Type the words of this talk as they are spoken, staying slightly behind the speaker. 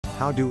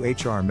How do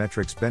HR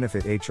metrics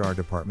benefit HR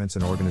departments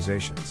and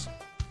organizations?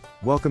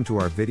 Welcome to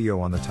our video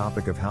on the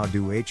topic of how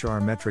do HR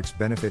metrics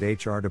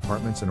benefit HR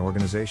departments and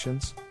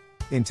organizations?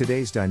 In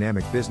today's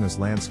dynamic business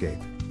landscape,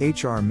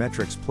 HR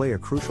metrics play a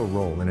crucial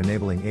role in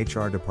enabling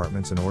HR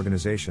departments and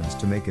organizations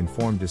to make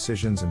informed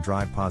decisions and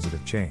drive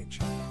positive change.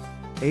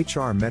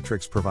 HR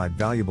metrics provide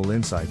valuable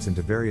insights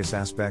into various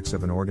aspects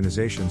of an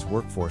organization's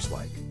workforce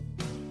like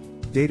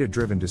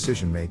data-driven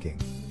decision-making.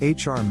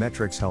 HR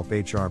metrics help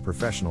HR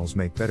professionals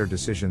make better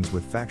decisions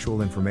with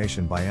factual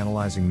information by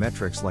analyzing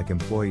metrics like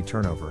employee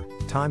turnover,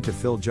 time to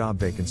fill job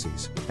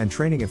vacancies, and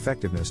training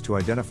effectiveness to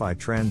identify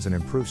trends and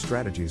improve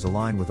strategies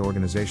aligned with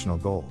organizational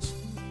goals.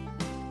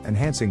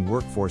 Enhancing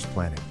workforce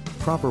planning.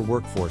 Proper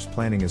workforce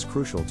planning is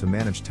crucial to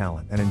manage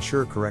talent and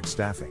ensure correct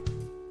staffing.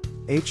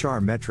 HR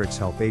metrics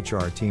help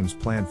HR teams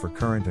plan for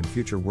current and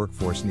future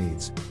workforce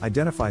needs,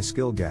 identify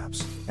skill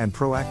gaps, and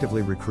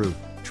proactively recruit,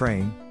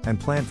 train, and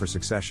plan for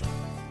succession.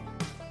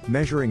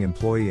 Measuring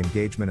employee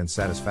engagement and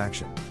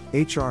satisfaction.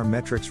 HR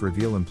metrics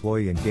reveal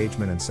employee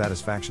engagement and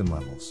satisfaction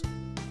levels.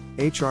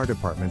 HR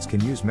departments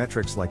can use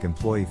metrics like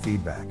employee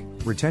feedback,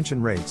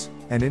 retention rates,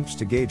 and INPS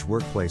to gauge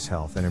workplace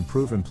health and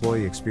improve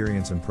employee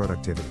experience and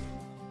productivity.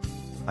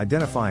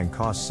 Identifying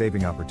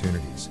cost-saving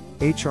opportunities.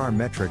 HR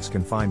metrics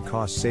can find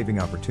cost-saving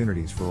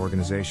opportunities for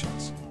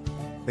organizations.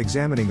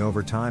 Examining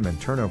overtime and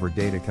turnover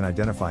data can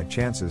identify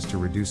chances to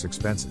reduce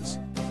expenses.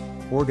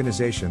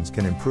 Organizations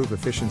can improve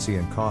efficiency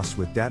and costs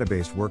with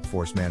database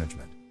workforce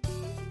management.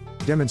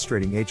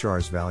 Demonstrating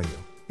HR's value.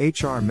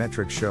 HR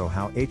metrics show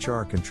how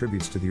HR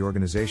contributes to the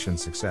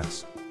organization's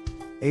success.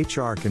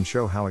 HR can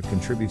show how it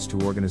contributes to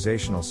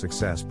organizational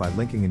success by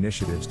linking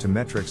initiatives to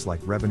metrics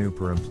like revenue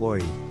per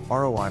employee,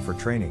 ROI for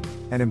training,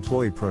 and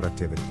employee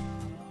productivity.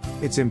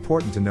 It's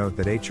important to note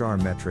that HR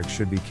metrics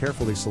should be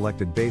carefully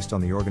selected based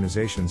on the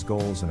organization's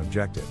goals and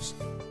objectives.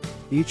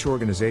 Each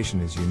organization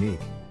is unique,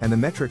 and the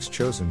metrics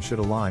chosen should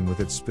align with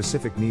its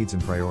specific needs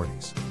and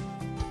priorities.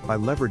 By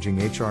leveraging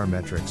HR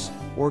metrics,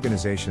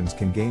 organizations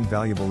can gain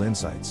valuable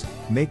insights,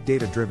 make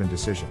data-driven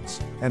decisions,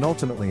 and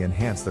ultimately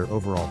enhance their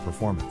overall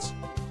performance.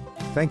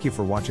 Thank you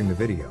for watching the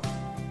video.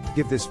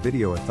 Give this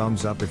video a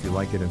thumbs up if you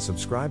like it and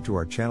subscribe to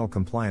our channel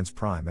Compliance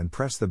Prime and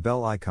press the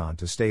bell icon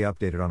to stay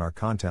updated on our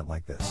content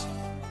like this.